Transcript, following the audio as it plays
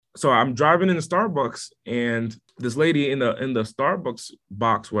So I'm driving in the Starbucks, and this lady in the Starbucks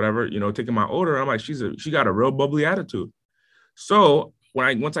box, whatever, taking my order. I'm like, she got a real bubbly attitude. So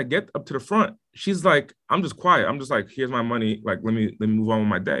once I get up to the front, she's like, I'm just quiet. I'm just like, here's my money. Like, let me move on with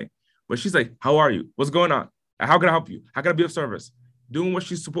my day. But she's like, how are you? What's going on? How can I help you? How can I be of service? Doing what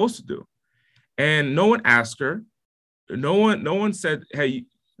she's supposed to do. And no one asked her. No one said, hey,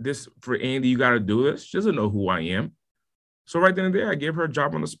 this for Andy, you got to do this. She doesn't know who I am. So right then and there, I gave her a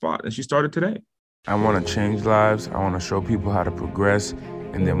job on the spot, and she started today. I want to change lives. I want to show people how to progress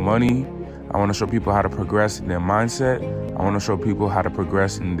in their money. I want to show people how to progress in their mindset. I want to show people how to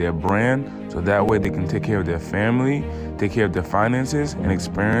progress in their brand so that way they can take care of their family, take care of their finances, and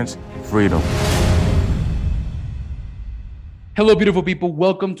experience freedom. Hello, beautiful people.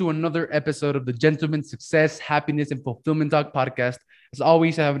 Welcome to another episode of the Gentleman Success, Happiness, and Fulfillment Talk podcast. As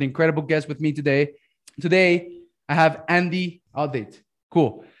always, I have an incredible guest with me today. Today, I have Andy Audate.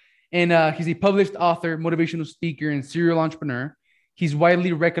 Cool. And he's a published author, motivational speaker, and serial entrepreneur. He's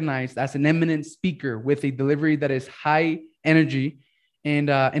widely recognized as an eminent speaker with a delivery that is high energy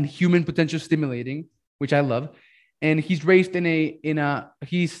and human potential stimulating, which I love. And he's raised in a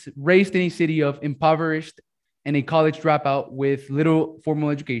city of impoverished and a college dropout with little formal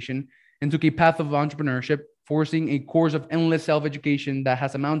education, and took a path of entrepreneurship, forcing a course of endless self-education that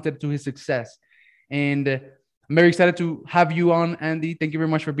has amounted to his success. And I'm very excited to have you on, Andy. Thank you very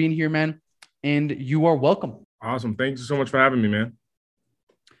much for being here, man. And you are welcome. Awesome. Thank you so much for having me, man.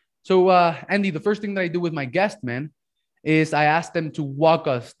 So, Andy, the first thing that I do with my guest, man, is I ask them to walk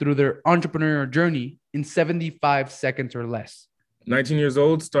us through their entrepreneurial journey in 75 seconds or less. 19 years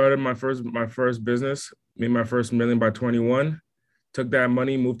old, started my first business, made my first million by 21. Took that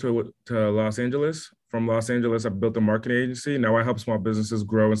money, moved to Los Angeles. From Los Angeles, I built a marketing agency. Now I help small businesses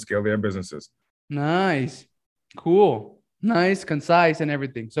grow and scale their businesses. Nice. Cool. Nice, concise, and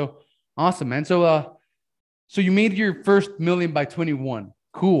everything. So awesome, man. So you made your first million by 21.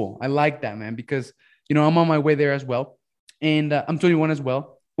 Cool. I like that, man, because, I'm on my way there as well. And I'm 21 as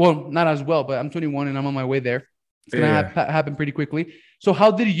well. Well, not as well, but I'm 21 and I'm on my way there. It's going to happen pretty quickly. So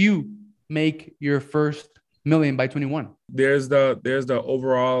how did you make your first million by 21? There's the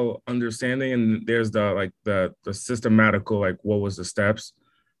overall understanding, and there's the systematical, like what was the steps.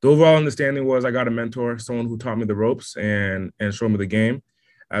 The overall understanding was I got a mentor, someone who taught me the ropes and showed me the game,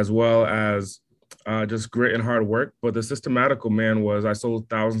 as well as just grit and hard work. But the systematical, man, was I sold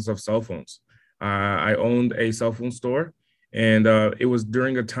thousands of cell phones. I owned a cell phone store, and it was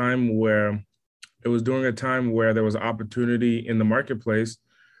during a time where there was opportunity in the marketplace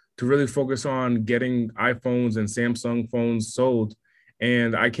to really focus on getting iPhones and Samsung phones sold.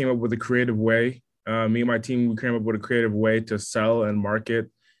 And I came up with a creative way. Me and my team, we came up with a creative way to sell and market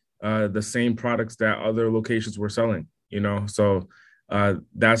the same products that other locations were selling, So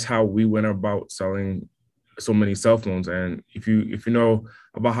that's how we went about selling so many cell phones. And if you know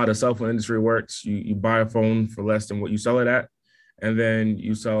about how the cell phone industry works, you buy a phone for less than what you sell it at, and then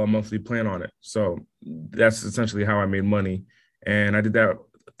you sell a monthly plan on it. So that's essentially how I made money. And I did that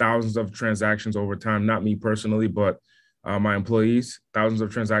thousands of transactions over time, not me personally, but my employees, thousands of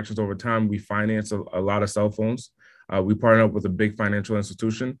transactions over time. We financed a lot of cell phones. We partnered up with a big financial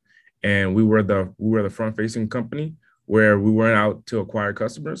institution, and we were the front-facing company where we went out to acquire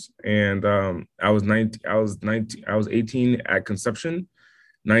customers. And I was 18 at conception,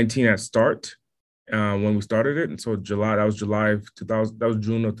 19 at start. When we started it. And so that was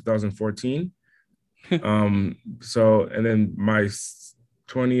June of 2014. And then my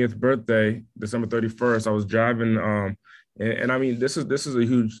 20th birthday, December 31st, I was driving. And I mean, this is a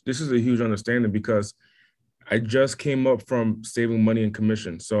huge understanding, because I just came up from saving money in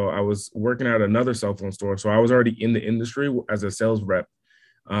commission. So I was working at another cell phone store. So I was already in the industry as a sales rep.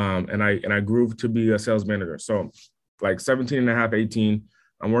 And I grew to be a sales manager. So like 17 and a half, 18,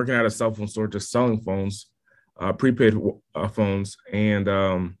 I'm working at a cell phone store, just selling phones, prepaid phones, and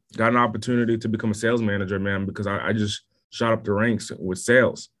got an opportunity to become a sales manager, man, because I just shot up the ranks with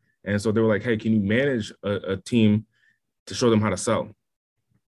sales. And so they were like, hey, can you manage a team to show them how to sell?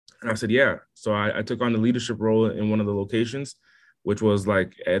 And I said, yeah. So I took on the leadership role in one of the locations, which was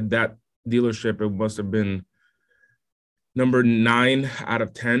like at that dealership, it must have been number 9 out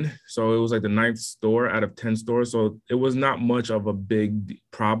of 10. So it was like the 9th store out of 10 stores. So it was not much of a big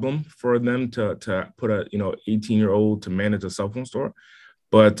problem for them to put a 18-year-old to manage a cell phone store.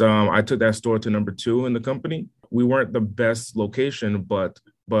 But I took that store to number 2 in the company. We weren't the best location, but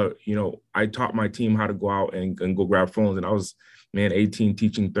I taught my team how to go out and go grab phones. And I was, 18,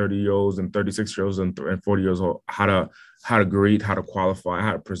 teaching 30-year-olds and 36-year-olds and 40 years old how to greet, how to qualify,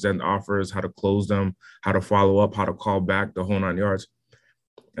 how to present offers, how to close them, how to follow up, how to call back, the whole 9 yards.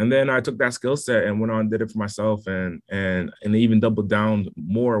 And then I took that skill set and went on and did it for myself, and even doubled down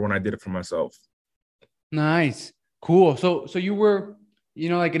more when I did it for myself. Nice. Cool. So you were,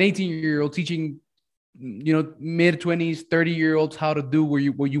 like an 18-year-old teaching, mid 20s, 30-year-olds how to do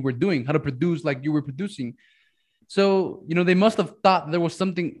what you were doing, how to produce like you were producing. So, they must have thought there was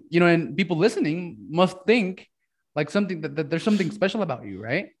something, and people listening must think like something that there's something special about you,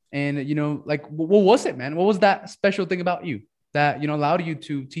 right? And, like, what was it, man? What was that special thing about you that, allowed you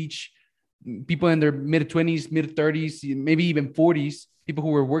to teach people in their mid 20s, mid 30s, maybe even 40s, people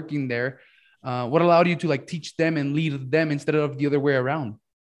who were working there? What allowed you to like teach them and lead them instead of the other way around?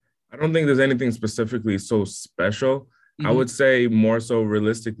 I don't think there's anything specifically so special. I Mm-hmm. would say more so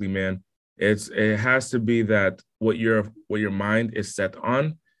realistically, man. It has to be that what your mind is set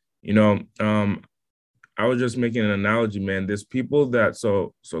on. You know, I was just making an analogy, man. There's people that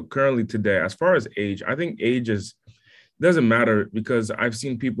so currently today, as far as age, I think age is doesn't matter because I've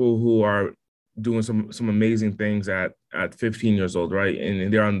seen people who are doing some amazing things at 15 years old, right?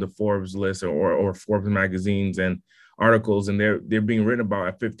 And they're on the Forbes list or Forbes magazines and articles, and they're being written about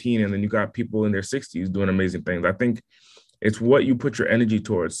at 15, and then you got people in their 60s doing amazing things. I think it's what you put your energy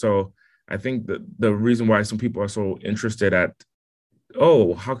towards. So I think the reason why some people are so interested at,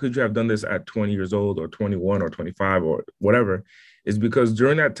 oh, how could you have done this at 20 years old or 21 or 25 or whatever, is because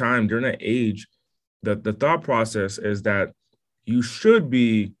during that time, during that age, the thought process is that you should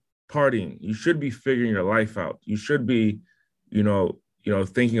be partying, you should be figuring your life out, you should be,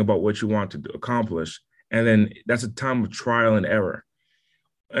 thinking about what you want to accomplish, and then that's a time of trial and error.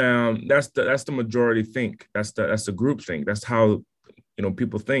 That's the majority think. That's the group think. That's how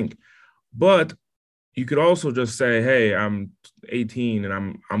people think. But you could also just say, hey, I'm 18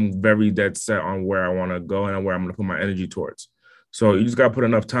 and I'm very dead set on where I want to go and where I'm going to put my energy towards. So you just got to put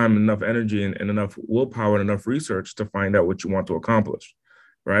enough time, enough energy, and enough willpower and enough research to find out what you want to accomplish,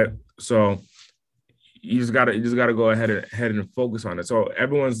 right? So you just gotta go ahead and focus on it. So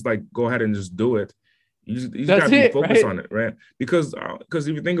everyone's like, go ahead and just do it. You just That's gotta be it, focused right? on it, right? Because if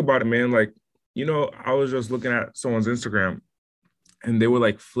you think about it, man, like I was just looking at someone's Instagram and they were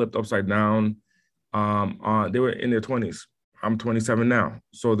like flipped upside down. They were in their 20s. I'm 27 now,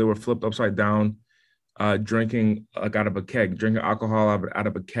 so they were flipped upside down, drinking like out of a keg, drinking alcohol out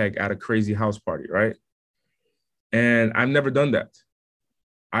of a keg at a crazy house party, right? And I've never done that.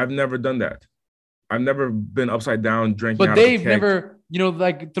 I've never done that. I've never been upside down drinking But out of a they've keg, never,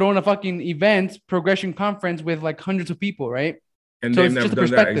 like thrown a fucking event progression conference with like hundreds of people, right? and So they've it's never just a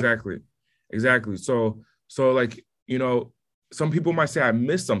done that. perspective. Exactly. So like some people might say I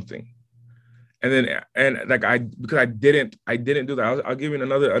missed something, and like because I didn't do that. I'll give you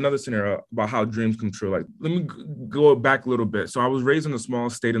another scenario about how dreams come true. Like let me go back a little bit. So I was raised in the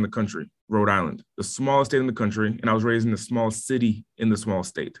smallest state in the country, Rhode Island, the smallest state in the country, and I was raised in the small city in the small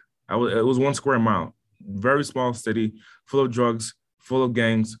state. It was 1 square mile, very small city, full of drugs, full of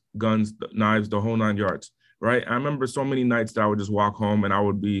gangs, guns, knives, the whole 9 yards. Right. I remember so many nights that I would just walk home and I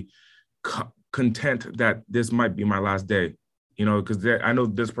would be content that this might be my last day. Because I know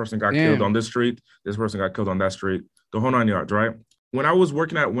this person got killed on Damn. this street, this person got killed on that street, the whole 9 yards, right? When I was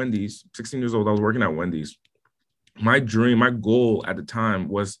working at Wendy's, 16 years old, I was working at Wendy's. My dream, my goal at the time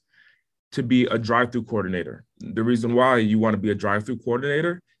was to be a drive-through coordinator. The reason why you want to be a drive-through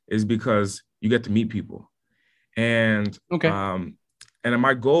coordinator is because you get to meet people. And Okay. and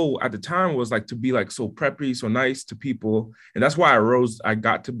my goal at the time was like to be like so preppy, so nice to people. And that's why I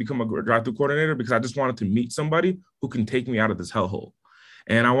got to become a drive-through coordinator, because I just wanted to meet somebody who can take me out of this hellhole.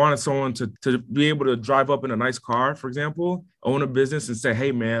 And I wanted someone to be able to drive up in a nice car, for example, own a business and say,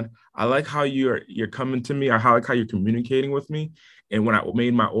 hey man, I like how you're coming to me. I like how you're communicating with me. And when I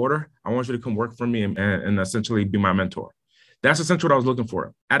made my order, I want you to come work for me and essentially be my mentor. That's essentially what I was looking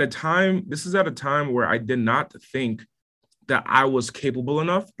for. This is at a time where I did not think that I was capable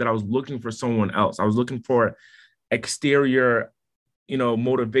enough, that I was looking for someone else. I was looking for exterior,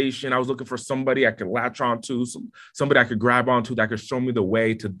 motivation. I was looking for somebody I could latch onto, somebody I could grab onto that could show me the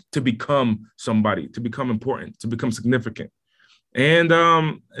way to become somebody, to become important, to become significant. And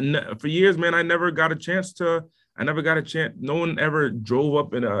for years, man, I never got a chance. No one ever drove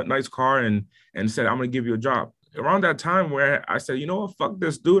up in a nice car and said, I'm gonna give you a job. Around that time where I said, you know what, fuck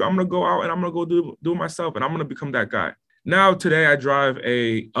this, dude. I'm gonna go out and I'm gonna go do it myself, and I'm gonna become that guy. Now, today, I drive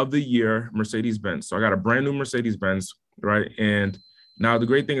a of the year Mercedes-Benz. So I got a brand new Mercedes-Benz, right? And now the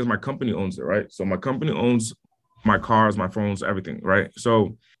great thing is my company owns it, right? So my company owns my cars, my phones, everything, right?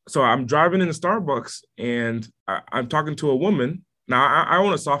 So I'm driving in the Starbucks and I'm talking to a woman. Now, I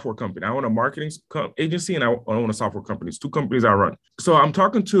own a software company. I own a marketing agency and I own a software company. It's two companies I run. So I'm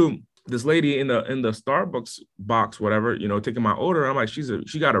talking to this lady in the Starbucks box, whatever, taking my order. I'm like,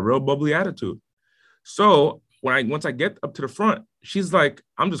 she got a real bubbly attitude. So once I get up to the front, she's like,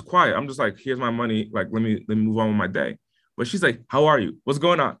 I'm just quiet. I'm just like, here's my money. Like, let me move on with my day. But she's like, how are you? What's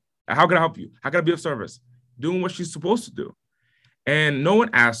going on? How can I help you? How can I be of service? Doing what she's supposed to do. And no one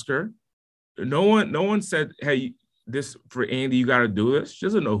asked her. No one said, hey, this for Andy, you got to do this. She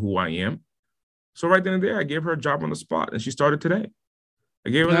doesn't know who I am. So right then and there, I gave her a job on the spot, and she started today. I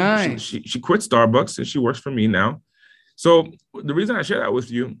gave her, nice. she quit Starbucks, and she works for me now. So the reason I share that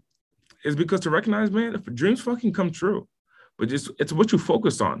with you is because to recognize, man, if dreams fucking come true, but it's what you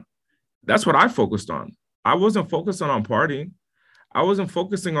focus on. That's what I focused on. I wasn't focused on partying. I wasn't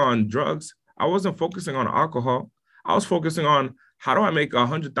focusing on drugs. I wasn't focusing on alcohol. I was focusing on, how do I make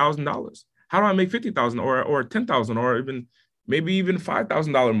 $100,000? How do I make $50,000 or $10,000 or maybe even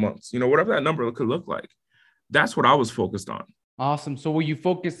 $5,000 months? Whatever that number could look like. That's what I was focused on. Awesome. So what you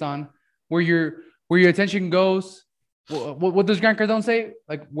focus on, where your attention goes, what does Grant Cardone say?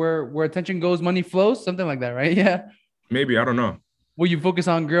 Like where attention goes, money flows, something like that, right? Yeah. Maybe, I don't know. Where you focus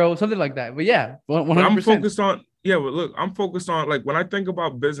on, girl, something like that. But yeah, 100%. I'm focused on, but look, I'm focused on, like, when I think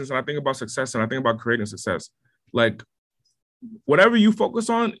about business and I think about success and I think about creating success, like, whatever you focus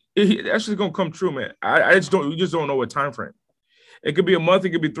on, it's actually gonna come true, man. You just don't know what time frame. It could be a month, it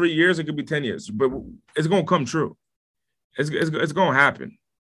could be 3 years, it could be 10 years, but it's gonna come true. It's gonna happen.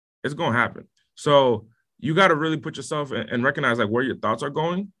 It's gonna happen. So you got to really put yourself and recognize like where your thoughts are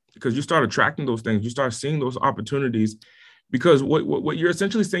going, because you start attracting those things. You start seeing those opportunities, because what you're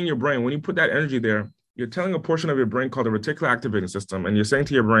essentially saying in your brain, when you put that energy there, you're telling a portion of your brain called the reticular activating system, and you're saying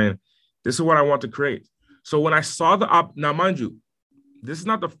to your brain, this is what I want to create. So when I saw now, mind you, this is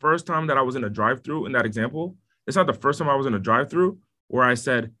not the first time that I was in a drive-through in that example. It's not the first time I was in a drive-through where I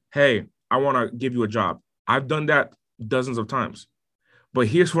said, hey, I want to give you a job. I've done that dozens of times. But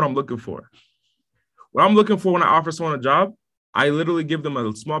here's what I'm looking for. What I'm looking for when I offer someone a job, I literally give them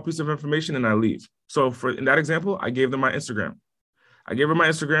a small piece of information and I leave. So in that example, I gave them my Instagram. I gave her my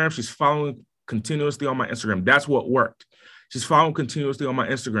Instagram. She's following continuously on my Instagram. That's what worked. She's following continuously on my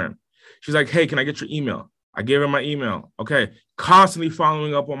Instagram. She's like, hey, can I get your email? I gave her my email. Okay. Constantly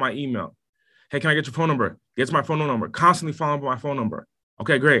following up on my email. Hey, can I get your phone number? Gets my phone number. Constantly following up on my phone number.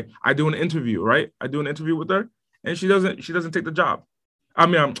 Okay, great. I do an interview, right? I do an interview with her, and she doesn't take the job. I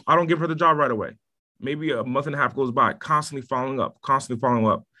mean, I don't give her the job right away. Maybe a month and a half goes by, constantly following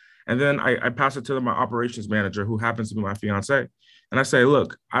up. And then I pass it to my operations manager, who happens to be my fiance. And I say,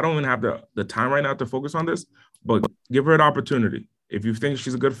 look, I don't even have the time right now to focus on this, but give her an opportunity. If you think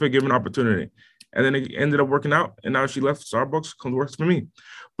she's a good fit, give her an opportunity. And then it ended up working out. And now she left Starbucks, comes works for me.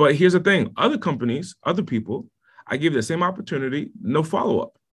 But here's the thing. Other companies, other people, I give the same opportunity, no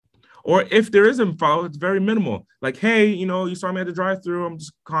follow-up. Or if there isn't follow, it's very minimal. Like, hey, you saw me at the drive-through. I'm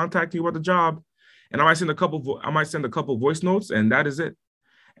just contacting you about the job. And I might send a couple voice notes, and that is it.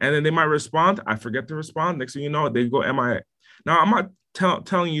 And then they might respond. I forget to respond. Next thing you know, they go MIA. Now, I'm not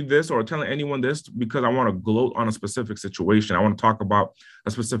telling you this or telling anyone this because I want to gloat on a specific situation. I want to talk about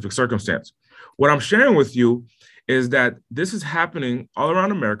a specific circumstance. What I'm sharing with you is that this is happening all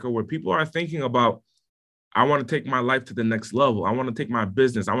around America, where people are thinking about, I want to take my life to the next level. I want to take my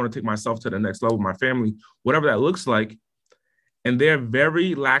business. I want to take myself to the next level, my family, whatever that looks like. And they're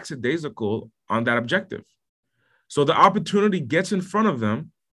very lackadaisical on that objective. So the opportunity gets in front of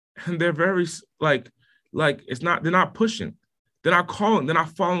them, and they're very like they're not pushing. They're not calling. They're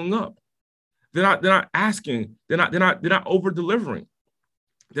not following up. They're not asking. They're not over delivering.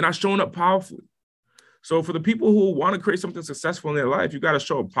 They're not showing up powerfully. So for the people who want to create something successful in their life, you got to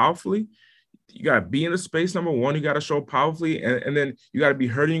show up powerfully. You got to be in the space. Number one, you got to show up powerfully, and then you got to be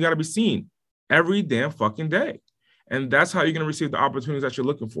heard and you got to be seen every damn fucking day. And that's how you're going to receive the opportunities that you're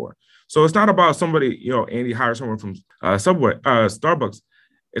looking for. So it's not about somebody, Andy hired someone from Starbucks.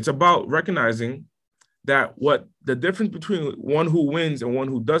 It's about recognizing that what the difference between one who wins and one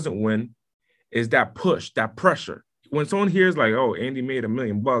who doesn't win is that push, that pressure. When someone hears like, oh, Andy made $1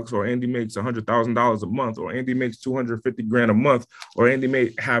 million, or Andy makes $100,000 a month, or Andy makes $250,000 a month, or Andy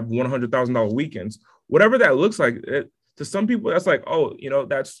may have $100,000 weekends, whatever that looks like, to some people, that's like, oh,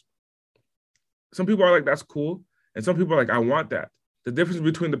 some people are like, that's cool. And some people are like, I want that. The difference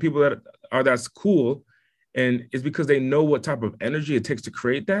between the people that are that's cool and is because they know what type of energy it takes to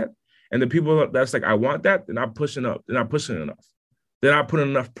create that. And the people that's like, I want that, they're not pushing up. They're not pushing enough. They're not putting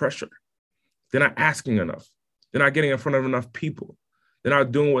enough pressure. They're not asking enough. They're not getting in front of enough people. They're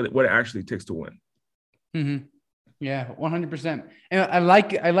not doing what it actually takes to win. Mm-hmm. Yeah, 100%. And I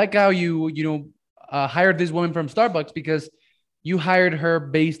like how you hired this woman from Starbucks, because you hired her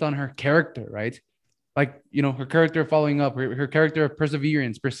based on her character, right? like, you know, her character of following up, her character of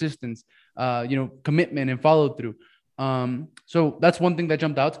perseverance, persistence, you know, commitment and follow through. So that's one thing that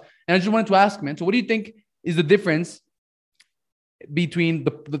jumped out. And I just wanted to ask, man, so what do you think is the difference between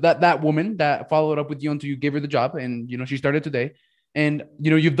that woman that followed up with you until you gave her the job, and you know she started today, and you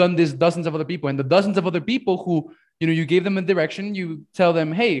know you've done this dozens of other people, and the dozens of other people who, you know, you gave them a direction, you tell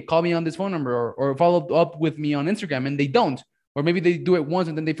them, hey, call me on this phone number, or follow up with me on Instagram, and they don't, or maybe they do it once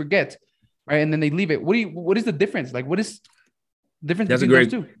and then they forget, right, and then they leave it. What is the difference? Like, what is the difference between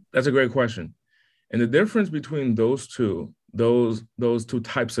those two? That's a great question. And the difference between those two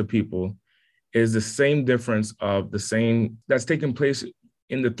types of people is the same difference of the same that's taking place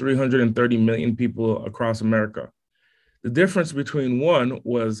in the 330 million people across America. The difference between one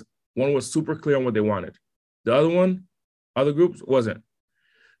was super clear on what they wanted. The other groups wasn't.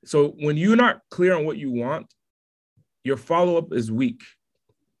 So when you're not clear on what you want, your follow-up is weak.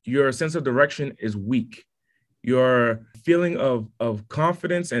 Your sense of direction is weak. Your feeling of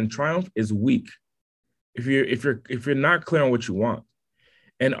confidence and triumph is weak. If you're not clear on what you want.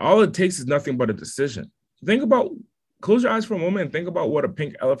 And all it takes is nothing but a decision. Close your eyes for a moment and think about what a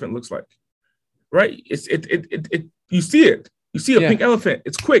pink elephant looks like, right? You see it. You see a pink elephant.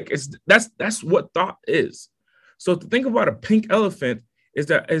 It's quick. That's what thought is. So to think about a pink elephant is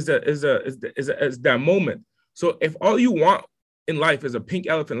that moment. So if all you want in life is a pink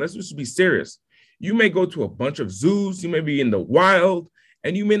elephant, let's just be serious. You may go to a bunch of zoos. You may be in the wild.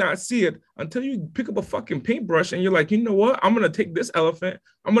 And you may not see it until you pick up a fucking paintbrush and you're like, you know what? I'm gonna take this elephant.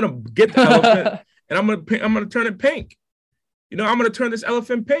 I'm gonna get the elephant and I'm gonna turn it pink. You know, I'm gonna turn this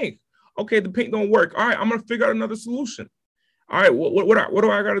elephant pink. Okay, the paint don't work. All right, I'm gonna figure out another solution. All right, what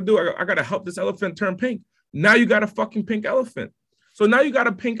do I gotta do? I gotta help this elephant turn pink. Now you got a fucking pink elephant. So now you got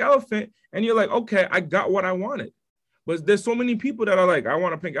a pink elephant, and you're like, okay, I got what I wanted. But there's so many people that are like, I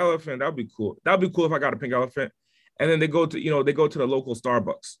want a pink elephant. That'd be cool. That'd be cool if I got a pink elephant. And then they go to the local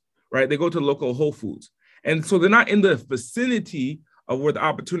Starbucks, right? They go to the local Whole Foods. And so they're not in the vicinity of where the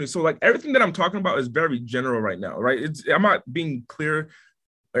opportunity. So like everything that I'm talking about is very general right now, right? I'm not being clear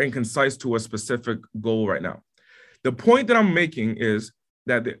and concise to a specific goal right now. The point that I'm making is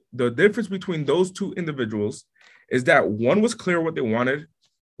that the difference between those two individuals is that one was clear what they wanted,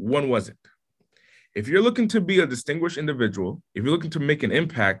 one wasn't. If you're looking to be a distinguished individual, if you're looking to make an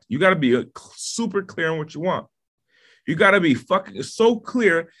impact, you got to be super clear on what you want. You got to be fucking so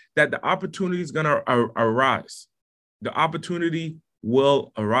clear that the opportunity is going to arise. The opportunity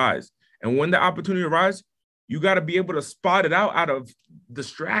will arise. And when the opportunity arises, you got to be able to spot it out of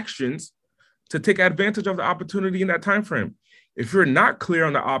distractions to take advantage of the opportunity in that time frame. If you're not clear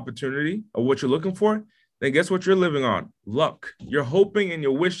on the opportunity or what you're looking for, then guess what you're living on? Luck. You're hoping and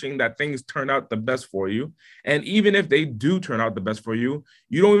you're wishing that things turn out the best for you. And even if they do turn out the best for you,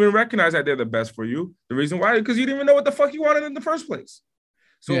 you don't even recognize that they're the best for you. The reason why? Because you didn't even know what the fuck you wanted in the first place.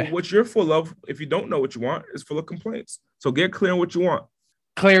 So what you're full of, if you don't know what you want, is full of complaints. So get clear on what you want.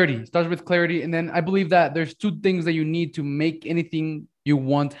 Clarity. Starts with clarity. And then I believe that there's two things that you need to make anything you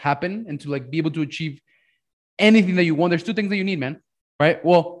want happen and to like be able to achieve anything that you want. There's two things that you need, man. Right?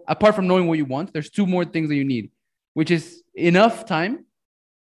 Well, apart from knowing what you want, there's two more things that you need, which is enough time,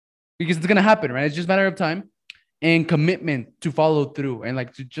 because it's going to happen, right? It's just a matter of time, and commitment to follow through and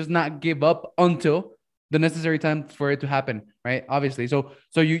like to just not give up until the necessary time for it to happen, right? Obviously. So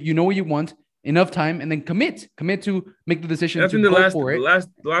you know what you want, enough time, and then commit to make the decision to go for it.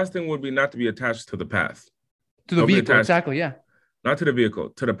 The last thing would be not to be attached to the path. To the vehicle, exactly, yeah. Not to the vehicle,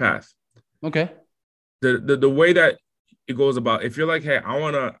 to the path. Okay. The way that it goes about, if you're like, hey, I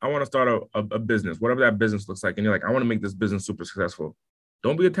wanna start a business, whatever that business looks like, and you're like, I want to make this business super successful.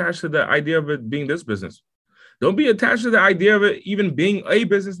 Don't be attached to the idea of it being this business. Don't be attached to the idea of it even being a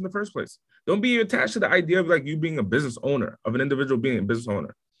business in the first place. Don't be attached to the idea of like you being a business owner, of an individual being a business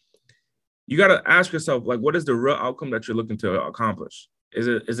owner. You got to ask yourself, like, what is the real outcome that you're looking to accomplish? Is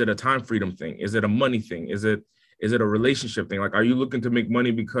it a time freedom thing? Is it a money thing? Is it a relationship thing? Like, are you looking to make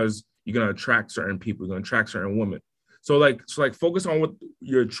money because you're going to attract certain people, you're going to attract certain women? So focus on what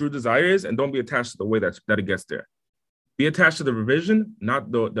your true desire is and don't be attached to the way that it gets there. Be attached to the vision,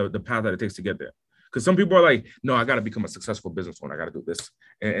 not the path that it takes to get there. Because some people are like, no, I got to become a successful business owner. I got to do this.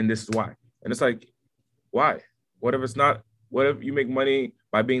 And this is why. And it's like, why? What if you make money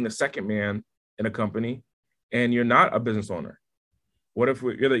by being the second man in a company and you're not a business owner? What if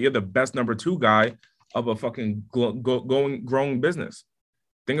you're the best number two guy of a fucking growing business?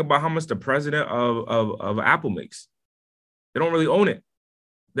 Think about how much the president of Apple makes. They don't really own it.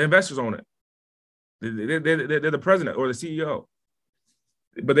 The investors own it. They're the president or the CEO.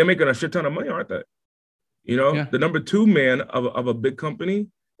 But they're making a shit ton of money, aren't they? You know, The number two man of a big company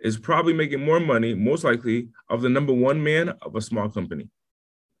is probably making more money, most likely, of the number one man of a small company.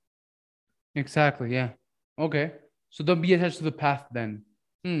 Exactly. Yeah. Okay. So don't be attached to the path then.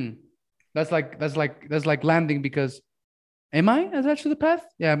 That's like landing, because am I attached to the path?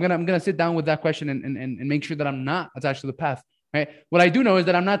 Yeah, I'm gonna sit down with that question and make sure that I'm not attached to the path. Right. What I do know is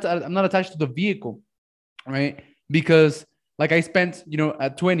that I'm not attached to the vehicle, right? Because like I spent,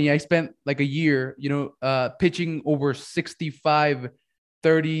 at 20, I spent like a year, pitching over 65,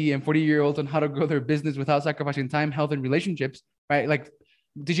 30 and 40-year-olds on how to grow their business without sacrificing time, health, and relationships, right? Like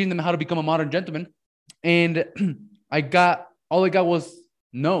teaching them how to become a modern gentleman. And all I got was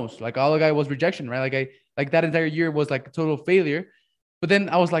no's. Like all I got was rejection, right? Like that entire year was like a total failure. But then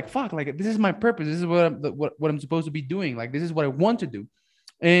I was like, fuck, like this is my purpose. This is what I'm supposed to be doing. Like this is what I want to do.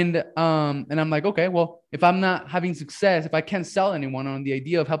 And I'm like, okay, well, if I'm not having success, if I can't sell anyone on the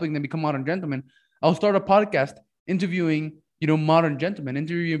idea of helping them become modern gentlemen, I'll start a podcast interviewing, modern gentlemen,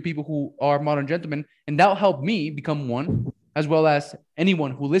 interviewing people who are modern gentlemen, and that'll help me become one, as well as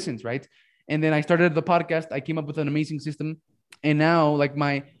anyone who listens, right? And then I started the podcast. I came up with an amazing system, and now like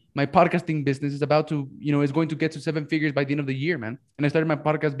my podcasting business is about to, is going to get to 7 figures by the end of the year, man. And I started my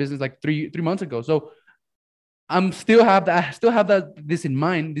podcast business like three months ago. So I still have this in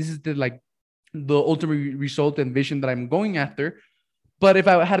mind. This is the ultimate result and vision that I'm going after. But if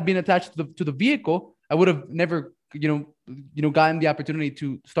I had been attached to the vehicle, I would have never, gotten the opportunity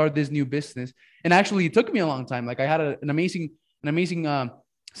to start this new business. And actually, it took me a long time. Like I had an amazing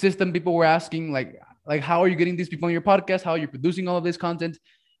system. People were asking like, how are you getting these people on your podcast? How are you producing all of this content?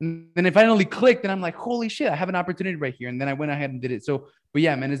 And then it finally clicked, and I'm like, holy shit, I have an opportunity right here. And then I went ahead and did it. So, but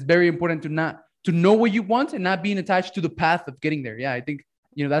yeah, man, it's very important to know what you want and not being attached to the path of getting there. Yeah, I think,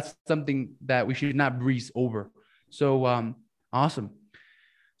 that's something that we should not breeze over. So awesome.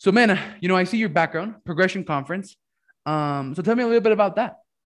 So, man, I see your background, Progression Conference. So tell me a little bit about that.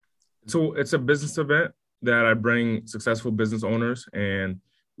 So it's a business event that I bring successful business owners, and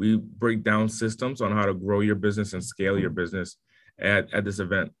we break down systems on how to grow your business and scale your business at this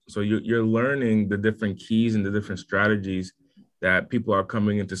event. So you're learning the different keys and the different strategies that people are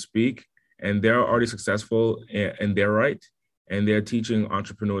coming in to speak, and they're already successful and they're right. And they're teaching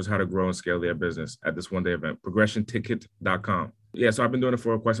entrepreneurs how to grow and scale their business at this one-day event, progressionticket.com. Yeah, so I've been doing it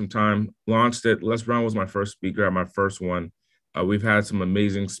for quite some time. Launched it. Les Brown was my first speaker at my first one. We've had some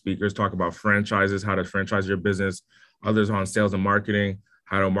amazing speakers talk about franchises, how to franchise your business, others on sales and marketing,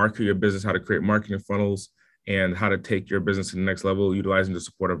 how to market your business, how to create marketing funnels, and how to take your business to the next level, utilizing the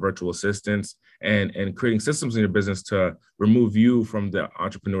support of virtual assistants and creating systems in your business to remove you from the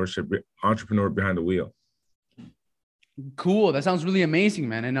entrepreneur behind the wheel. Cool. That sounds really amazing,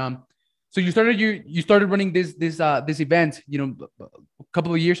 man. And so you started running this event, a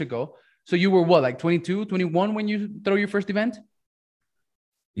couple of years ago. So you were what, like 22, 21 when you throw your first event?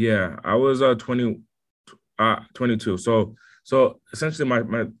 Yeah, I was 22. So essentially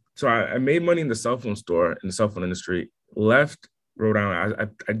I made money in the cell phone store, in the cell phone industry, left Rhode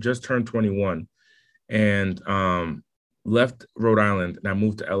Island. I just turned 21 and left Rhode Island, and I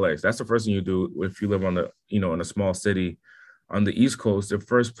moved to LA. So that's the first thing you do if you live on in a small city on the East Coast. The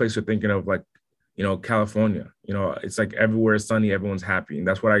first place you're thinking of, like, California, it's like everywhere is sunny, everyone's happy. And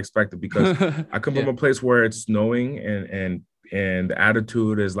that's what I expected, because I come from a place where it's snowing and the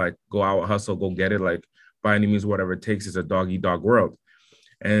attitude is like, go out, hustle, go get it. Like by any means, whatever it takes. Is a dog eat dog world.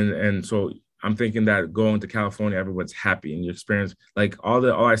 And so I'm thinking that going to California, everyone's happy, and you experience like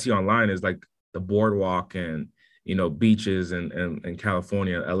all I see online is like the boardwalk and, beaches and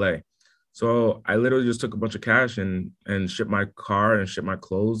California, LA. So I literally just took a bunch of cash and shipped my car and shipped my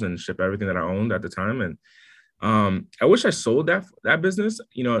clothes and shipped everything that I owned at the time. And I wish I sold that business.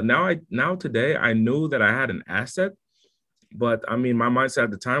 Now today I knew that I had an asset, but I mean, my mindset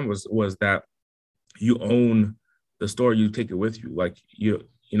at the time was that you own the store, you take it with you. Like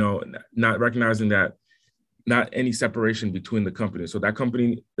not recognizing that not any separation between the company. So that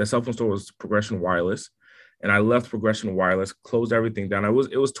company, the cell phone store, was Progression Wireless. And I left Progression Wireless, closed everything down. It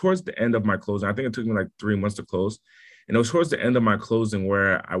was towards the end of my closing. I think it took me like 3 months to close. And it was towards the end of my closing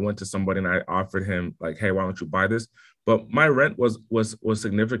where I went to somebody and I offered him like, hey, why don't you buy this? But my rent was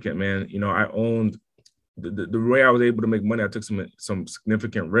significant, man. I owned the way I was able to make money. I took some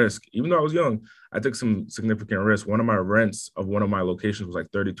significant risk. Even though I was young, I took some significant risk. One of my rents of one of my locations was like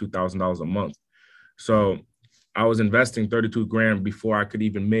 $32,000 a month. So I was investing 32 grand before I could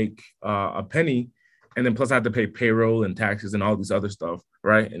even make a penny. And then plus I had to pay payroll and taxes and all this other stuff,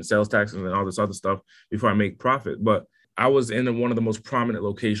 right? And sales taxes and all this other stuff before I make profit. But I was in one of the most prominent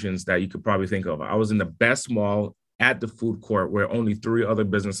locations that you could probably think of. I was in the best mall at the food court where only 3 other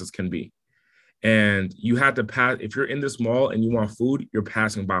businesses can be. And you had to pass, if you're in this mall and you want food, you're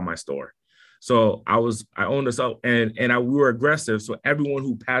passing by my store. So I owned this up, and we were aggressive. So everyone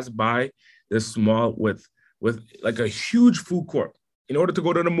who passed by this mall with like a huge food court, in order to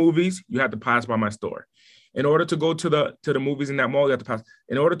go to the movies, you had to pass by my store. In order to go to the movies in that mall, you have to pass.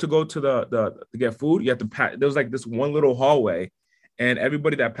 In order to go to the to get food, you have to pass. There was like this one little hallway, and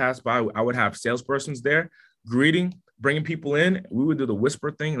everybody that passed by, I would have salespersons there greeting, bringing people in. We would do the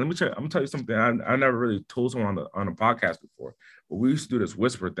whisper thing. I'm gonna tell you something. I never really told someone on a podcast before, but we used to do this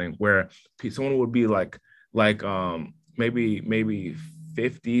whisper thing where someone would be like maybe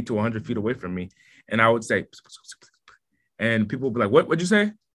 50 to 100 feet away from me, and I would say, and people would be like, "What'd you say?"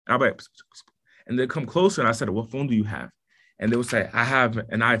 And I'll be like, and they'd come closer, and I said, "What phone do you have?" And they would say, "I have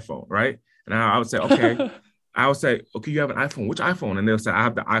an iPhone," right? And I would say, "Okay." I would say, "Okay, you have an iPhone. Which iPhone?" And they'll say, "I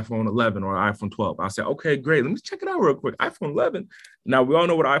have the iPhone 11 or iPhone 12." I'll say, "Okay, great. Let me check it out real quick. iPhone 11." Now, we all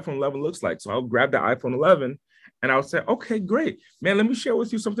know what iPhone 11 looks like. So I'll grab the iPhone 11 and I would say, "Okay, great. Man, let me share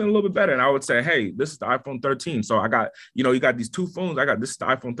with you something a little bit better." And I would say, "Hey, this is the iPhone 13. So I got, you got these two phones. This is the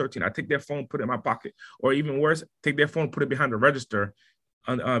iPhone 13. I take their phone, put it in my pocket. Or even worse, take their phone, put it behind the register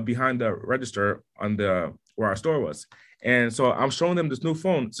on where our store was." And so I'm showing them this new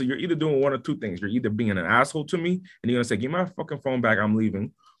phone. So you're either doing one or two things. You're either being an asshole to me and you're going to say, "Give me my fucking phone back. I'm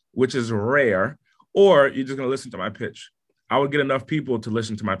leaving," which is rare, or you're just going to listen to my pitch. I would get enough people to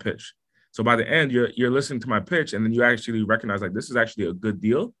listen to my pitch. So by the end, you're listening to my pitch, and then you actually recognize, like, this is actually a good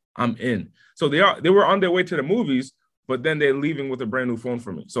deal. I'm in. So they were on their way to the movies, but then they're leaving with a brand new phone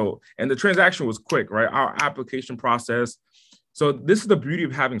for me. So, and the transaction was quick, right? Our application process. So this is the beauty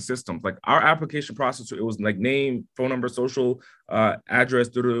of having systems. Like our application process, it was like name, phone number, social, address.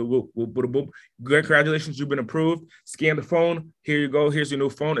 Congratulations, you've been approved. Scan the phone. Here you go. Here's your new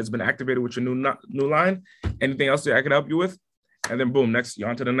phone. It's been activated with your new line. Anything else that I can help you with? And then boom, you're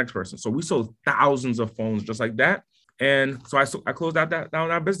on to the next person. So we sold thousands of phones just like that. And so I closed down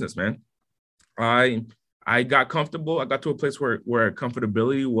that business, man. I got comfortable. I got to a place where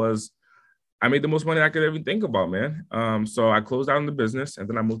comfortability was, I made the most money I could ever think about, man. So I closed down the business, and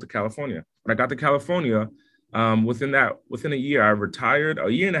then I moved to California. When I got to California, within a year, I retired,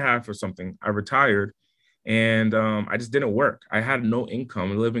 a year and a half or something. I retired, and I just didn't work. I had no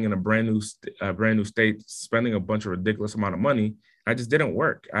income, living in a brand new state, spending a bunch of ridiculous amount of money. I just didn't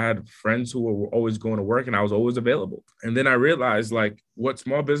work. I had friends who were always going to work, and I was always available. And then I realized, like, what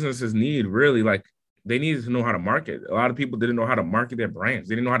small businesses need really, like, they needed to know how to market. A lot of people didn't know how to market their brands.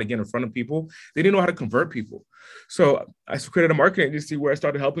 They didn't know how to get in front of people. They didn't know how to convert people. So I created a marketing agency where I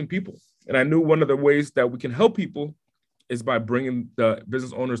started helping people. And I knew one of the ways that we can help people is by bringing the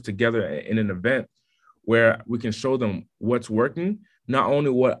business owners together in an event where we can show them what's working, not only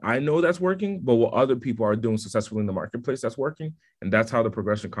what I know that's working, but what other people are doing successfully in the marketplace that's working. And that's how the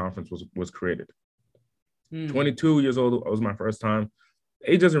Progression Conference was created. 22 years old, it was my first time.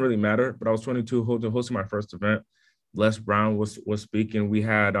 Age doesn't really matter, but I was 22 hosting my first event. Les Brown was speaking. We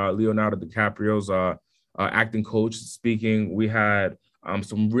had Leonardo DiCaprio's acting coach speaking. We had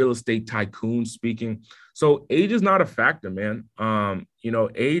some real estate tycoons speaking. So age is not a factor, man.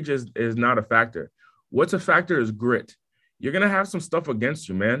 Age is not a factor. What's a factor is grit. You're going to have some stuff against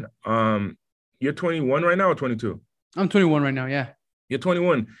you, man. You're 21 right now or 22? I'm 21 right now, yeah. You're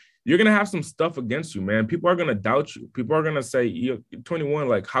 21. You're going to have some stuff against you, man. People are going to doubt you. People are going to say, you're 21.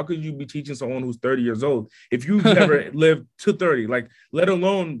 Like, how could you be teaching someone who's 30 years old if you've never lived to 30? Like, let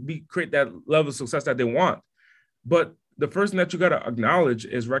alone create that level of success that they want. But the first thing that you got to acknowledge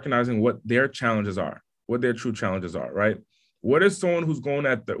is recognizing what their challenges are, what their true challenges are, right? What is someone who's going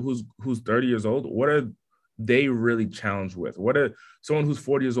who's 30 years old? What are they really challenged with? What are someone who's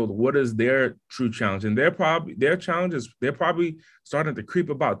 40 years old? What is their true challenge? And their challenge is they're probably starting to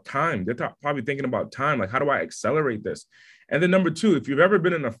creep about time. They're probably thinking about time. Like, how do I accelerate this? And then number two, if you've ever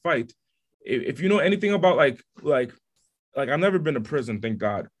been in a fight, if you know anything about like I've never been to prison, thank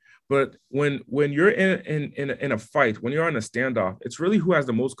God. But when you're in a fight, when you're on a standoff, it's really who has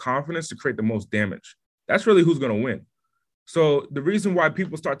the most confidence to create the most damage. That's really who's going to win. So the reason why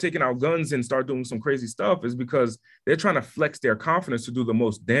people start taking out guns and start doing some crazy stuff is because they're trying to flex their confidence to do the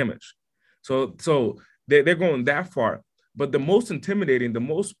most damage. So they're going that far. But the most intimidating, the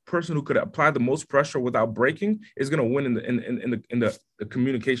most person who could apply the most pressure without breaking is going to win in the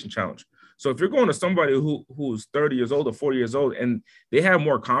communication challenge. So if you're going to somebody who's 30 years old or 40 years old and they have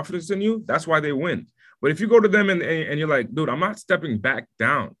more confidence in you, that's why they win. But if you go to them and you're like, dude, I'm not stepping back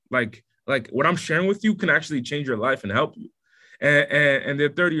down. Like what I'm sharing with you can actually change your life and help you. And they're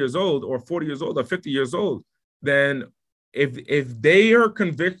 30 years old or 40 years old or 50 years old, then if their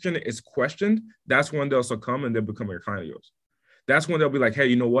conviction is questioned, that's when they'll succumb and they'll become a client of yours. That's when they'll be like, hey,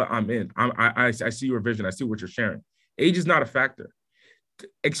 you know what? I'm in. I see your vision. I see what you're sharing. Age is not a factor.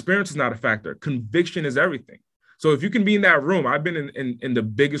 Experience is not a factor. Conviction is everything. So if you can be in that room, I've been in the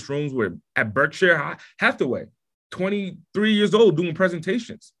biggest rooms where at Berkshire Hathaway, 23 years old doing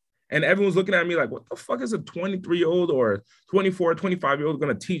presentations. And everyone's looking at me like, what the fuck is a 23-year-old or 24, 25-year-old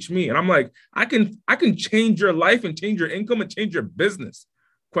going to teach me? And I'm like, I can change your life and change your income and change your business,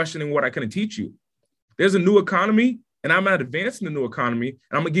 questioning what I can teach you. There's a new economy, and I'm advancing the new economy, and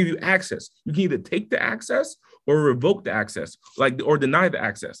I'm going to give you access. You can either take the access or revoke the access, or deny the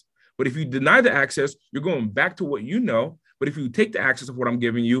access. But if you deny the access, you're going back to what you know. But if you take the access of what I'm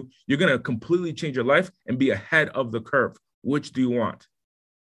giving you, you're going to completely change your life and be ahead of the curve. Which do you want?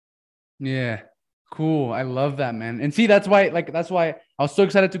 Yeah, cool. I love that, man. And see, that's why I was so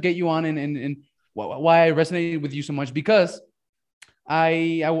excited to get you on and why I resonated with you so much, because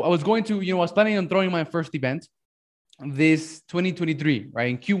I was going to, I was planning on throwing my first event this 2023, right?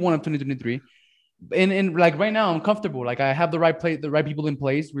 In Q1 of 2023. And like right now I'm comfortable. Like I have the right people in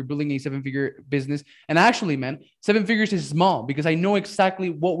place. We're building a 7-figure business. And actually, man, 7 figures is small because I know exactly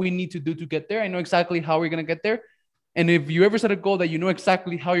what we need to do to get there. I know exactly how we're going to get there. And if you ever set a goal that you know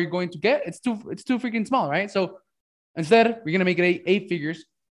exactly how you're going to get, it's too freaking small, right? So instead, we're gonna make it 8 figures,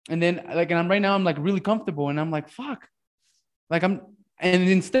 and then right now I'm like really comfortable, and I'm like, fuck, and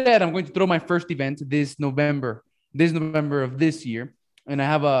instead I'm going to throw my first event this November of this year, and I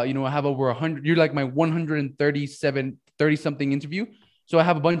have over 100. You're like my 30 something interview. So I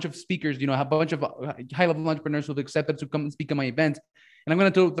have a bunch of speakers, I have a bunch of high level entrepreneurs who've accepted to come and speak at my event, and I'm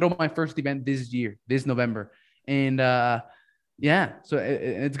gonna throw my first event this November. And so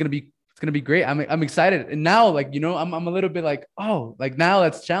it's gonna be great. I'm excited, and now I'm a little bit like, oh, like now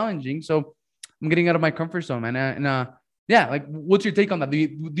that's challenging. So I'm getting out of my comfort zone, man. And what's your take on that? Do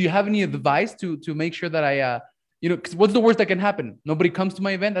you have any advice to make sure that I because what's the worst that can happen? Nobody comes to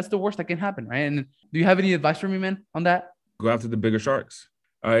my event. That's the worst that can happen, right? And do you have any advice for me, man, on that? Go after the bigger sharks.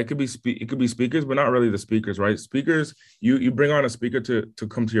 It could be speakers, but not really the speakers, right? Speakers, you bring on a speaker to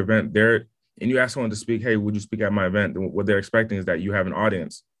come to your event. And you ask someone to speak, hey, would you speak at my event? What they're expecting is that you have an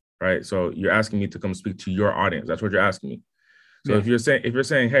audience, right? So you're asking me to come speak to your audience. That's what you're asking me. So if you're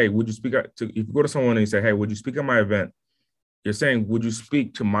saying, hey, would you speak if you go to someone and you say, hey, would you speak at my event? You're saying, would you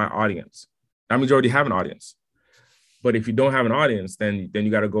speak to my audience? That means you already have an audience. But if you don't have an audience, then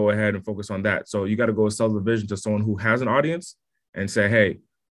you got to go ahead and focus on that. So you got to go sell the vision to someone who has an audience and say, hey,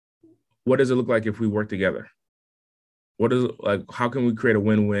 what does it look like if we work together? How can we create a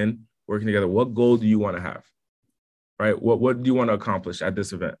win-win? Working together, what goal do you want to have, right? What do you want to accomplish at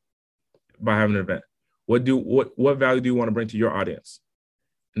this event by having an event? What value do you want to bring to your audience?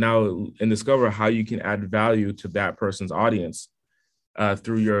 Now, and discover how you can add value to that person's audience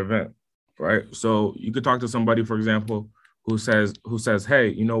through your event, right? So you could talk to somebody, for example, who says, hey,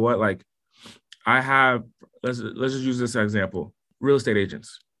 you know what? Like I have, let's just use this example, real estate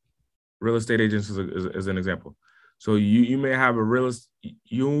agents. Real estate agents is an example. So you may have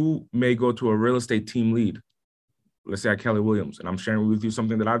you may go to a real estate team lead, let's say at Keller Williams, and I'm sharing with you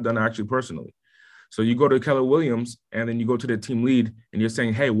something that I've done actually personally. So you go to Keller Williams and then you go to the team lead and you're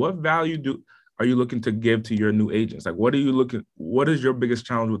saying, hey, what value are you looking to give to your new agents? Like, what is your biggest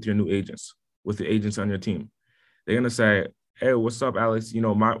challenge with your new agents, with the agents on your team? They're going to say, hey, what's up, Alex?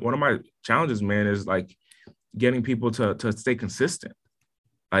 One of my challenges, man, is like getting people to stay consistent.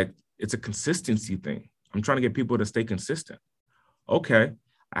 Like it's a consistency thing. I'm trying to get people to stay consistent. Okay,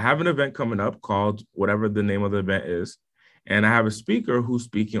 I have an event coming up called whatever the name of the event is, and I have a speaker who's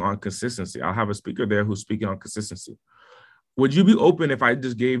speaking on consistency. I'll have a speaker there who's speaking on consistency. Would you be open if I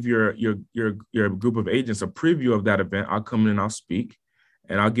just gave your group of agents a preview of that event? I'll come in and I'll speak,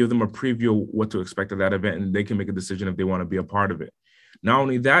 and I'll give them a preview of what to expect of that event, and they can make a decision if they want to be a part of it. Not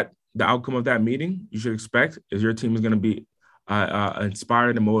only that, the outcome of that meeting you should expect is your team is going to be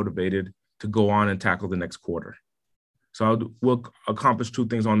inspired and motivated to go on and tackle the next quarter. So we'll accomplish two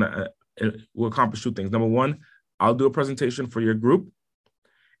things on that. We'll accomplish two things. Number one, I'll do a presentation for your group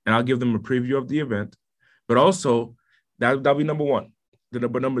and I'll give them a preview of the event, but also that'll be number one.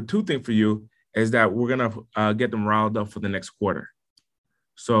 But number two thing for you is that we're going to get them riled up for the next quarter.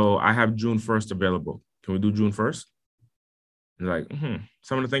 So I have June 1st available. Can we do June 1st? And like,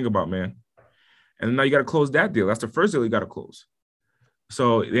 something to think about, man. And now you got to close that deal. That's the first deal you got to close.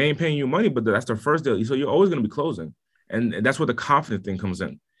 So they ain't paying you money, but that's the first deal. So you're always going to be closing. And that's where the confidence thing comes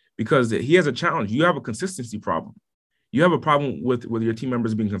in, because he has a challenge. You have a consistency problem. You have a problem with your team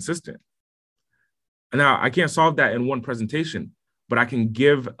members being consistent. And now I can't solve that in one presentation, but I can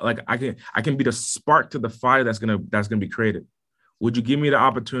give, I can be the spark to the fire that's gonna be created. Would you give me the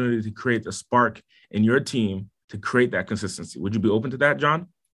opportunity to create the spark in your team to create that consistency. Would you be open to that, John?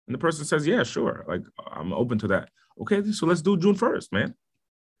 And the person says, yeah, sure. Like, I'm open to that. Okay, so let's do June 1st, man.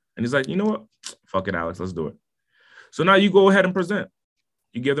 And he's like, you know what? Fuck it, Alex, let's do it. So now you go ahead and present.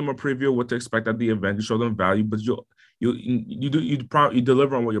 You give them a preview of what to expect at the event. You show them value, but you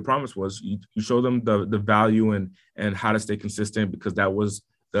deliver on what your promise was. You show them the value and how to stay consistent, because that was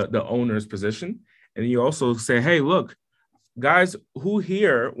the owner's position. And you also say, hey, look, guys, who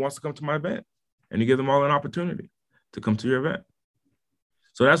here wants to come to my event? And you give them all an opportunity to come to your event.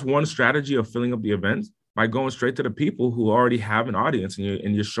 So that's one strategy of filling up the event, by going straight to the people who already have an audience,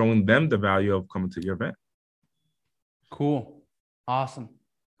 and you're showing them the value of coming to your event. Cool. Awesome.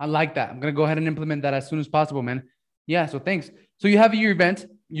 I like that. I'm going to go ahead and implement that as soon as possible, man. Yeah. So thanks. So you have your event.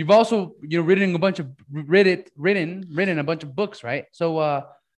 You've also, written a bunch of books, right? So,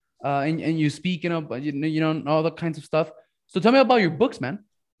 and you speak, all the kinds of stuff. So tell me about your books, man.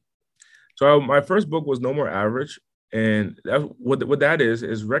 So my first book was No More Average. And that's what that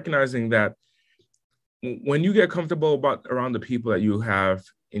is recognizing that when you get comfortable around the people that you have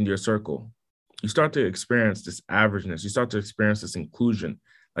in your circle, you start to experience this averageness. You start to experience this inclusion,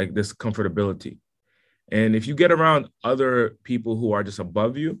 like this comfortability. And if you get around other people who are just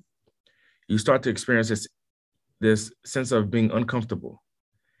above you, you start to experience this sense of being uncomfortable.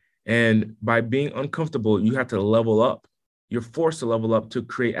 And by being uncomfortable, you have to level up. You're forced to level up to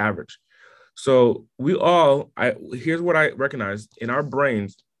create average. So here's what I recognize in our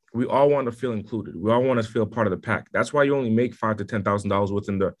brains. We all want to feel included. We all want to feel part of the pack. That's why you only make $5,000 to $10,000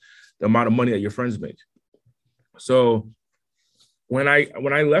 within the amount of money that your friends make. So when I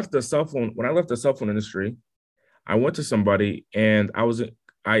left the cell phone industry, I went to somebody, and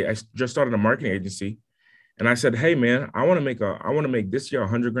I just started a marketing agency, and I said, hey man, I want to make this year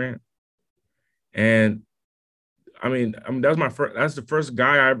 100 grand. And I mean, that's the first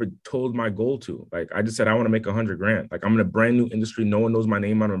guy I ever told my goal to. Like, I just said, I want to make 100 grand. Like, I'm in a brand new industry. No one knows my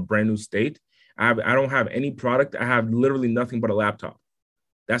name. I'm in a brand new state. I don't have any product. I have literally nothing but a laptop.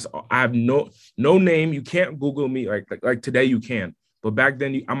 I have no name. You can't Google me like today you can. But back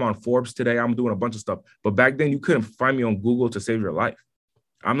then, I'm on Forbes today. I'm doing a bunch of stuff. But back then, you couldn't find me on Google to save your life.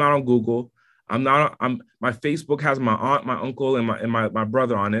 I'm not on Google. My Facebook has my aunt, my uncle, and my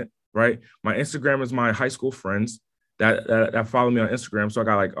brother on it, right? My Instagram is my high school friends that follow me on Instagram. So I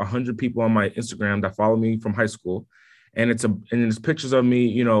got like 100 people on my Instagram that follow me from high school. And it's pictures of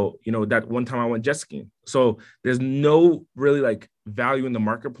me, that one time I went jet skiing. So there's no really like value in the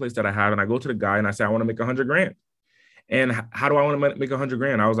marketplace that I have. And I go to the guy and I say, I want to make 100 grand. And how do I want to make 100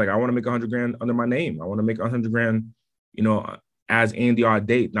 grand? I was like, I want to make 100 grand under my name. I want to make 100 grand, as Andy on a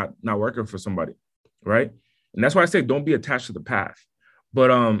date, not working for somebody. Right. And that's why I say, don't be attached to the path.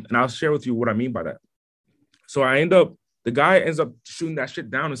 But, and I'll share with you what I mean by that. So the guy ends up shooting that shit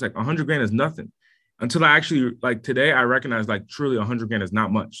down. It's like 100 grand is nothing. Until I actually, like today, I recognize like truly 100 grand is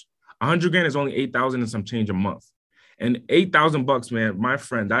not much. 100 grand is only 8,000 and some change a month. And $8,000, man, my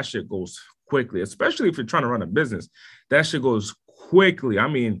friend, that shit goes quickly, especially if you're trying to run a business. That shit goes quickly. I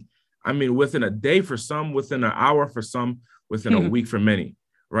mean, within a day for some, within an hour for some, within a week for many,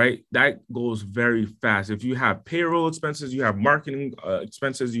 right? That goes very fast. If you have payroll expenses, you have marketing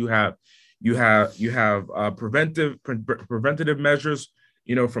expenses, you have preventative measures,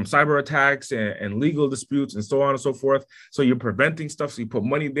 from cyber attacks and legal disputes and so on and so forth. So you're preventing stuff. So you put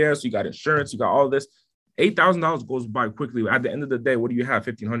money there. So you got insurance, you got all this. $8,000 goes by quickly. At the end of the day, what do you have?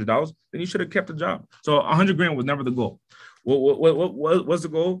 $1,500? Then you should have kept the job. So 100 grand was never the goal. What was the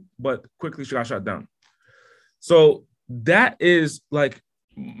goal? But quickly got shut down. So that is like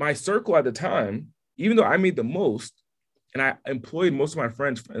my circle at the time, even though I made the most and I employed most of my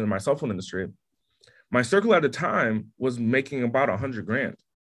friends in my cell phone industry, my circle at the time was making about 100 grand.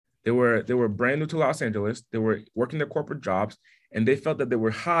 They were brand new to Los Angeles. They were working their corporate jobs, and they felt that they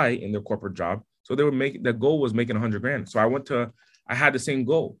were high in their corporate job. So their goal was making 100 grand. So I had the same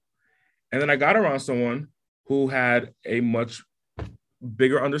goal. And then I got around someone who had a much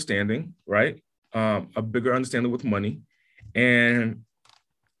bigger understanding, right? A bigger understanding with money. And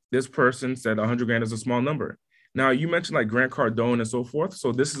this person said 100 grand is a small number. Now, you mentioned like Grant Cardone and so forth.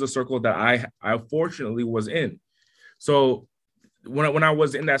 So this is a circle that I fortunately was in. So when I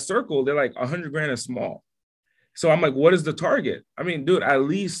was in that circle, they're like 100 grand is small. So I'm like, what is the target? I mean, dude, at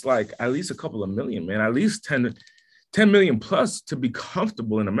least a couple of million, man, at least 10 million plus to be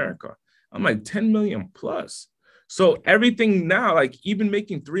comfortable in America. I'm like 10 million plus. So everything now, like even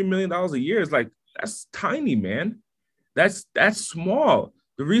making $3 million a year is like, that's tiny, man. That's small.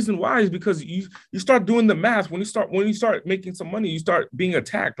 The reason why is because you start doing the math. When you start making some money, you start being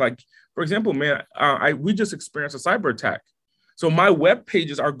attacked. Like, for example, man, we just experienced a cyber attack. So my web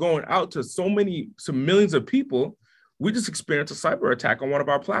pages are going out to some millions of people. We just experienced a cyber attack on one of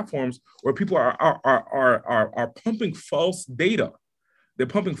our platforms where people are pumping false data. They're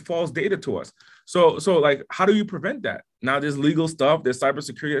pumping false data to us. So like, how do you prevent that? Now there's legal stuff, there's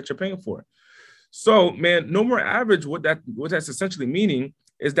cybersecurity that you're paying for. So, man, no more average. What that's essentially meaning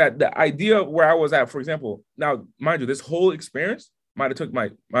is that the idea where I was at, for example, now mind you, this whole experience might have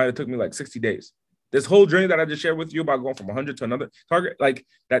took me like 60 days. This whole journey that I just shared with you about going from 100 to another target, like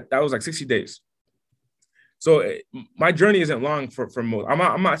that was like 60 days. So my journey isn't long for most.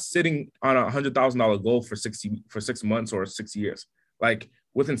 I'm not sitting on $100,000 goal for 6 months or 6 years. Like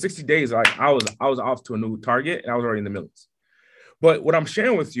within 60 days, like I was off to a new target and I was already in the millions. But what I'm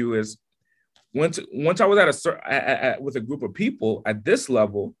sharing with you is once I was with a group of people at this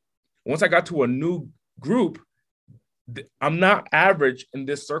level, once I got to a new group, I'm not average in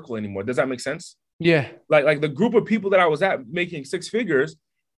this circle anymore. Does that make sense? Yeah. Like the group of people that I was at making 6 figures,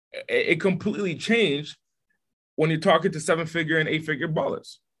 it completely changed when you're talking to 7-figure and 8-figure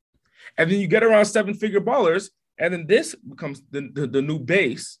ballers. And then you get around 7-figure ballers, and then this becomes the new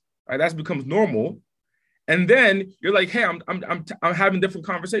base. Right? That becomes normal. And then you're like, hey, I'm having different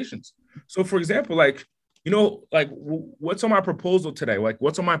conversations. So for example, like, what's on my proposal today? Like,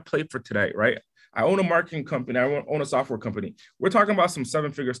 what's on my plate for today, right? I own a marketing company. I own a software company. We're talking about some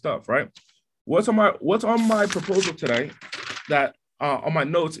 7-figure stuff, right? What's on my proposal today that on my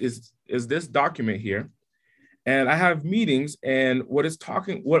notes is this document here. And I have meetings, and what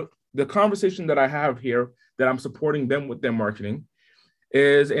the conversation that I have here that I'm supporting them with their marketing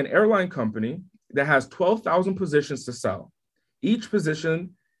is an airline company that has 12,000 positions to sell. Each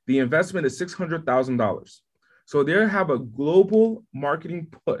position, the investment is $600,000. So they have a global marketing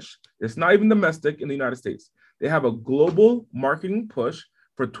push. It's not even domestic in the United States. They have a global marketing push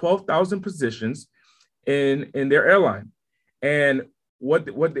for 12,000 positions in their airline. And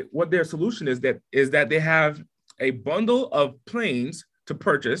what their solution is that they have a bundle of planes to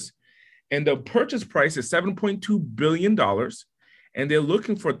purchase, and the purchase price is $7.2 billion. And they're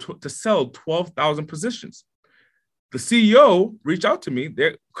looking to sell 12,000 positions. The CEO reached out to me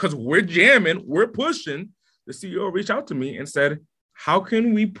because we're jamming, we're pushing. The CEO reached out to me and said, how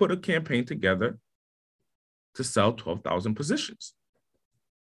can we put a campaign together to sell 12,000 positions?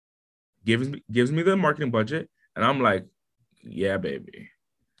 Gives me the marketing budget. And I'm like, yeah, baby.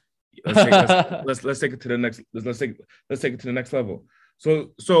 Let's take it to the next. Let's take it to the next level.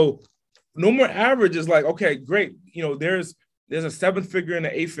 So no more average is like, okay, great. There's a 7-figure and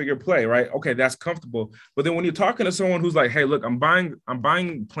an 8-figure play, right? Okay, that's comfortable. But then when you're talking to someone who's like, hey, look, I'm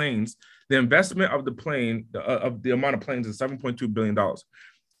buying planes. The investment of the plane, of the amount of planes is $7.2 billion.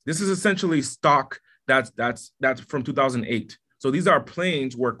 This is essentially stock that's from 2008. So these are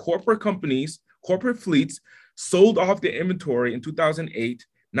planes where corporate fleets sold off their inventory in 2008.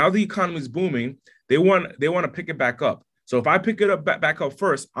 Now the economy is booming. They want to pick it back up. So if I pick it up back up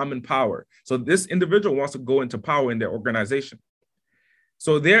first, I'm in power. So this individual wants to go into power in their organization.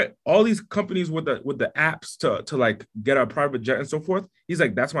 So all these companies with the apps to like get a private jet and so forth. He's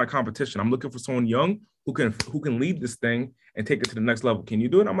like, that's my competition. I'm looking for someone young who can lead this thing and take it to the next level. Can you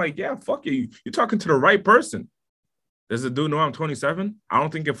do it? I'm like, yeah, fuck you. You're talking to the right person. Does the dude know I'm 27? I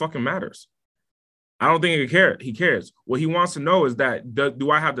don't think it fucking matters. I don't think he cares. What he wants to know is that do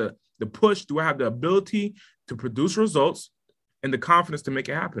I have the push? Do I have the ability to produce results and the confidence to make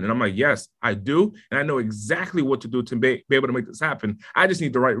it happen? And I'm like, yes, I do. And I know exactly what to do to be able to make this happen. I just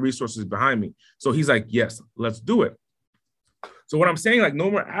need the right resources behind me. So he's like, yes, let's do it. So what I'm saying, like,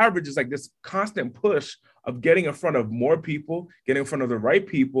 no more average is like this constant push of getting in front of more people, getting in front of the right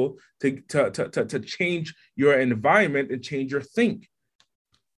people to change your environment and change your think.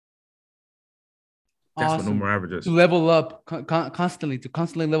 That's Awesome. what no more average is. To level up constantly, to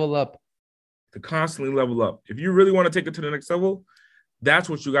constantly level up. To constantly level up. If you really want to take it to the next level, that's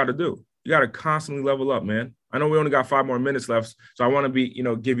what you got to do. You got to constantly level up, man. I know we only got 5 more minutes left, so I want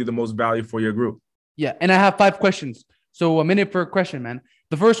to give you the most value for your group. Yeah, and I have 5 questions. So a minute per question, man.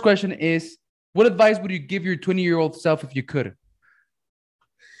 The first question is, what advice would you give your 20-year-old self if you could?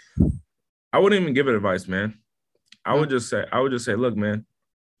 I wouldn't even give it advice, man. I would just say, look, man,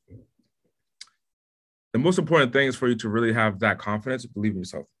 the most important thing is for you to really have that confidence. Believe in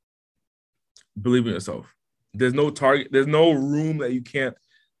yourself. Believe in yourself. There's no target. There's no room that you can't.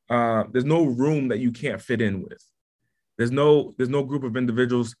 There's no room that you can't fit in with. There's no group of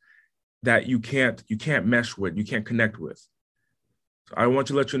individuals that you can't mesh with. You can't connect with. So I want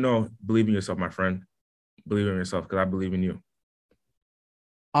to let you know. Believe in yourself, my friend. Believe in yourself because I believe in you.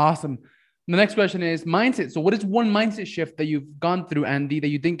 Awesome. The next question is mindset. So what is one mindset shift that you've gone through, Andy, that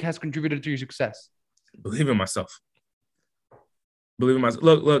you think has contributed to your success? Believe in myself. Believe in myself.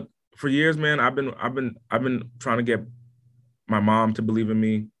 Look. For years, man, I've been trying to get my mom to believe in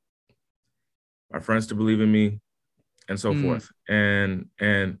me, my friends to believe in me, and so forth. And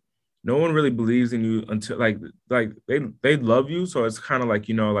no one really believes in you until like they love you. So it's kind of like,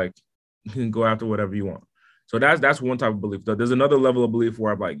 like you can go after whatever you want. So that's one type of belief. There's another level of belief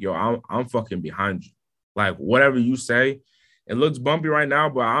where I'm like, yo, I'm fucking behind you. Like whatever you say, it looks bumpy right now,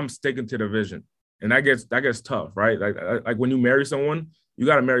 but I'm sticking to the vision. And that gets tough, right? Like when you marry someone, you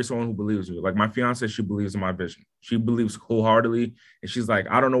got to marry someone who believes you. Like my fiance, she believes in my vision. She believes wholeheartedly. And she's like,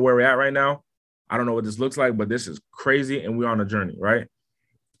 I don't know where we're at right now. I don't know what this looks like, but this is crazy. And we're on a journey, right?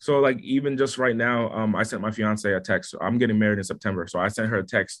 So like even just right now, I sent my fiance a text. I'm getting married in September. So I sent her a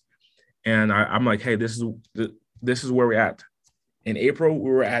text and I'm like, hey, this is where we're at. In April, we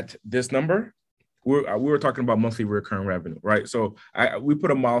were at this number. We were talking about monthly recurring revenue, right? So we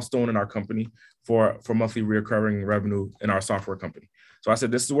put a milestone in our company for monthly recurring revenue in our software company. So I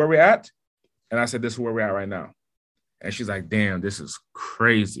said, this is where we're at. And I said, this is where we're at right now. And she's like, damn, this is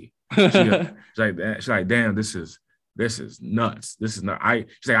crazy. She's like, damn, this is nuts. This is not,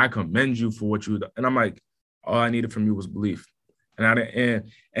 she's like, I commend you for what you do. And I'm like, all I needed from you was belief. And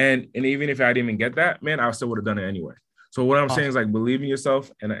even if I didn't even get that, man, I still would have done it anyway. So what I'm saying is like, believe in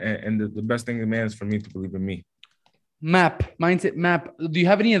yourself. And the best thing, man, is for me to believe in me. Mindset map. Do you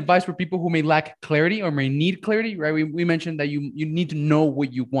have any advice for people who may lack clarity or may need clarity? Right. We mentioned that you need to know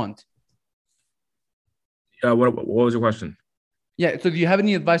what you want. What was your question? Yeah. So do you have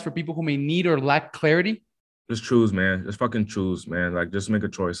any advice for people who may need or lack clarity? Just choose, man. Just fucking choose, man. Like just make a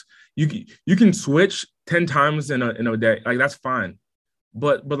choice. You can switch 10 times in a day. Like that's fine.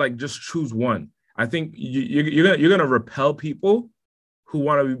 But like just choose one. I think you're gonna repel people who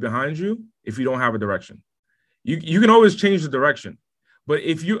want to be behind you if you don't have a direction. You can always change the direction, but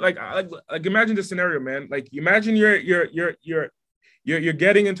if you like imagine the scenario, man. Like imagine you're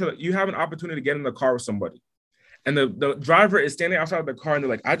getting into, you have an opportunity to get in the car with somebody, and the driver is standing outside the car, and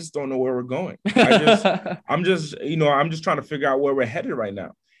they're like, I just don't know where we're going. I'm just trying to figure out where we're headed right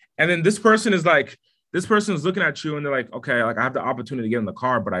now. And then this person is looking at you, and they're like, okay, like I have the opportunity to get in the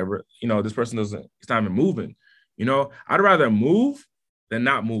car, but this person it's not even moving. I'd rather move than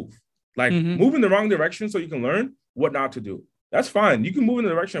not move. Like move in the wrong direction so you can learn what not to do. That's fine. You can move in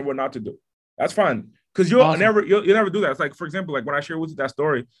the direction of what not to do. That's fine. Because you'll never do that. It's like, for example, like when I share with you that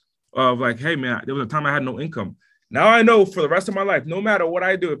story of like, hey man, there was a time I had no income. Now I know for the rest of my life, no matter what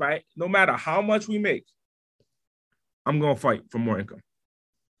I do, no matter how much we make, I'm gonna fight for more income.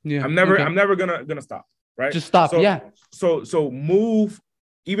 Yeah. I'm never gonna stop. Right. Just stop. So move,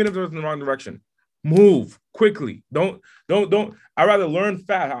 even if it's in the wrong direction. Move quickly. Don't. I'd rather learn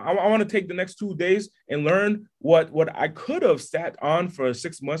fast. I want to take the next 2 days and learn what I could have sat on for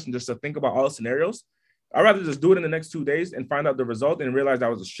 6 months and just to think about all the scenarios. I'd rather just do it in the next 2 days and find out the result and realize that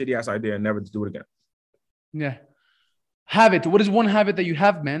was a shitty ass idea and never to do it again. Yeah. Habit. What is one habit that you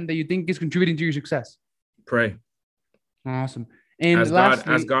have, man, that you think is contributing to your success? Pray. Awesome. And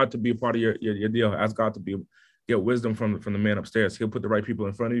ask God to be a part of your deal. Ask God to get wisdom from the man upstairs. He'll put the right people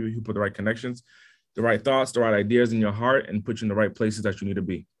in front of you. He'll put the right connections, the right thoughts, the right ideas in your heart, and put you in the right places that you need to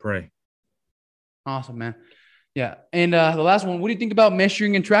be. Pray. Awesome, man. Yeah. And the last one, what do you think about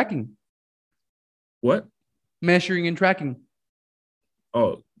measuring and tracking? What? Measuring and tracking.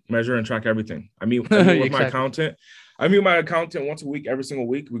 Oh, measure and track everything. I mean, with my accountant. I meet my accountant once a week, every single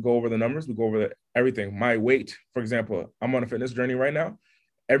week. We go over the numbers. We go over everything. My weight, for example, I'm on a fitness journey right now.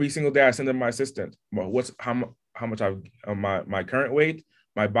 Every single day I send them my assistant. Well, how much I've my current weight,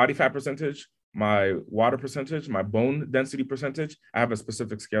 my body fat percentage, my water percentage, my bone density percentage. I have a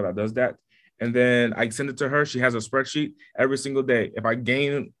specific scale that does that. And then I send it to her. She has a spreadsheet every single day. If I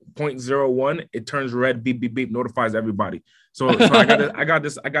gain 0.01, it turns red, beep, beep, beep, notifies everybody. So I got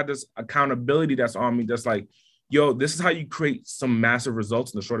this accountability that's on me. That's like, yo, this is how you create some massive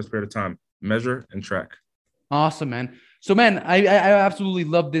results in the shortest period of time. Measure and track. Awesome, man. So, man, I absolutely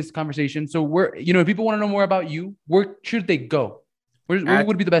love this conversation. So if people want to know more about you, where should they go? Where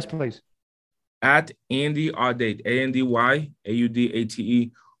would be the best place? At Andy Audate,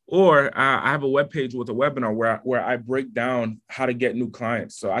 ANDYAUDATE. Or I have a webpage with a webinar where I break down how to get new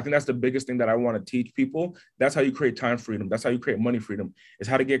clients. So I think that's the biggest thing that I want to teach people. That's how you create time freedom. That's how you create money freedom, is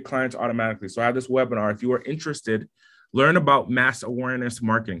how to get clients automatically. So I have this webinar. If you are interested, learn about mass awareness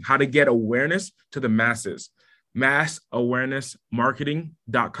marketing, how to get awareness to the masses.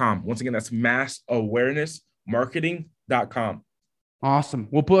 massawarenessmarketing.com. Once again, that's massawarenessmarketing.com. Awesome.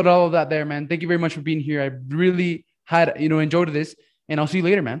 We'll put all of that there, man. Thank you very much for being here. I really had, enjoyed this. And I'll see you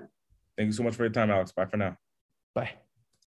later, man. Thank you so much for your time, Alex. Bye for now. Bye.